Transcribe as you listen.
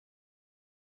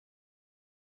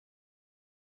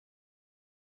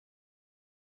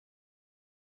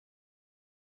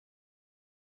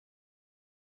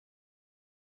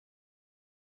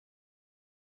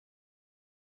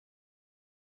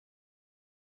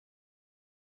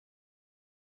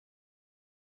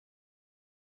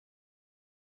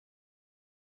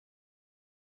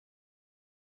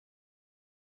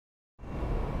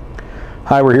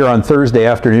Hi, we're here on Thursday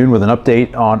afternoon with an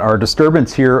update on our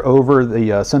disturbance here over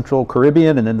the central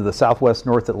Caribbean and into the southwest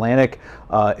North Atlantic.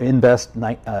 Invest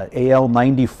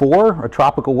AL94, a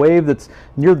tropical wave that's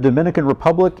near the Dominican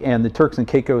Republic and the Turks and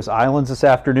Caicos Islands this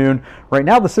afternoon. Right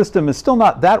now the system is still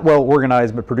not that well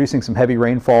organized, but producing some heavy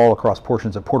rainfall across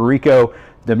portions of Puerto Rico,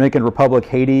 Dominican Republic,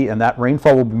 Haiti, and that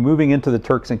rainfall will be moving into the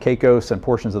Turks and Caicos and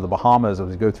portions of the Bahamas as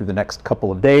we go through the next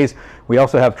couple of days. We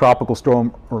also have Tropical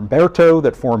Storm Humberto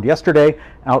that formed yesterday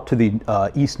out to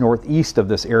the east-northeast of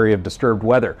this area of disturbed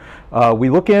weather.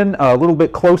 We look in a little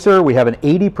bit closer. We have an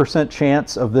 80%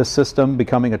 chance of this system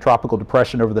becoming a tropical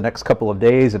depression over the next couple of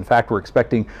days. In fact, we're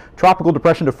expecting tropical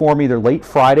depression to form either late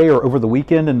Friday or over the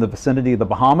weekend in the vicinity of the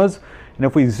Bahamas. And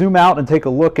if we zoom out and take a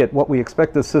look at what we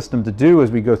expect this system to do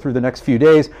as we go through the next few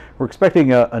days, we're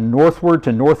expecting a northward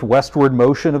to northwestward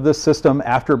motion of this system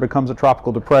after it becomes a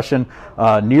tropical depression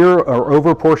near or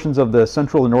over portions of the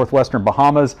central and northwestern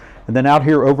Bahamas, and then out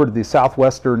here over to the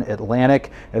southwestern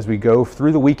Atlantic as we go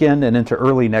through the weekend and into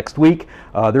early next week.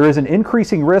 There is an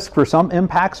increasing risk for some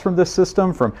impacts from this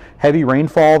system, from heavy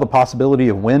rainfall, the possibility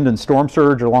of wind and storm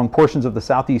surge along portions of the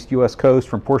southeast U.S. coast,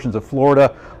 from portions of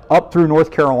Florida up through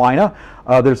North Carolina.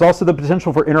 There's also the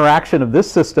potential for interaction of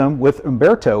this system with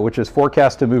Humberto, which is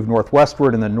forecast to move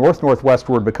northwestward and then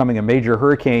north-northwestward, becoming a major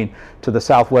hurricane to the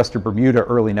southwest of Bermuda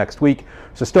early next week.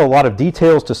 So still a lot of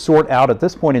details to sort out at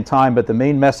this point in time, but the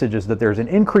main message is that there's an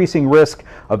increasing risk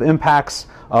of impacts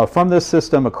from this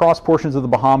system across portions of the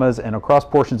Bahamas and across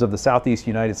portions of the southeast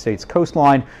United States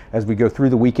coastline as we go through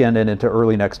the weekend and into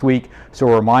early next week. So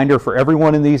a reminder for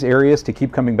everyone in these areas to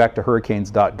keep coming back to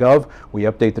Hurricanes.gov. We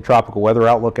update the tropical weather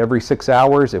outlook every 6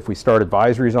 hours. If we start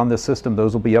advisories on this system,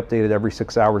 those will be updated every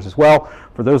 6 hours as well.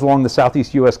 For those along the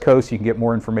southeast U.S. coast, you can get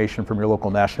more information from your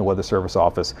local National Weather Service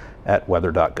office at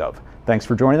weather.gov. Thanks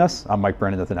for joining us. I'm Mike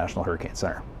Brennan at the National Hurricane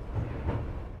Center.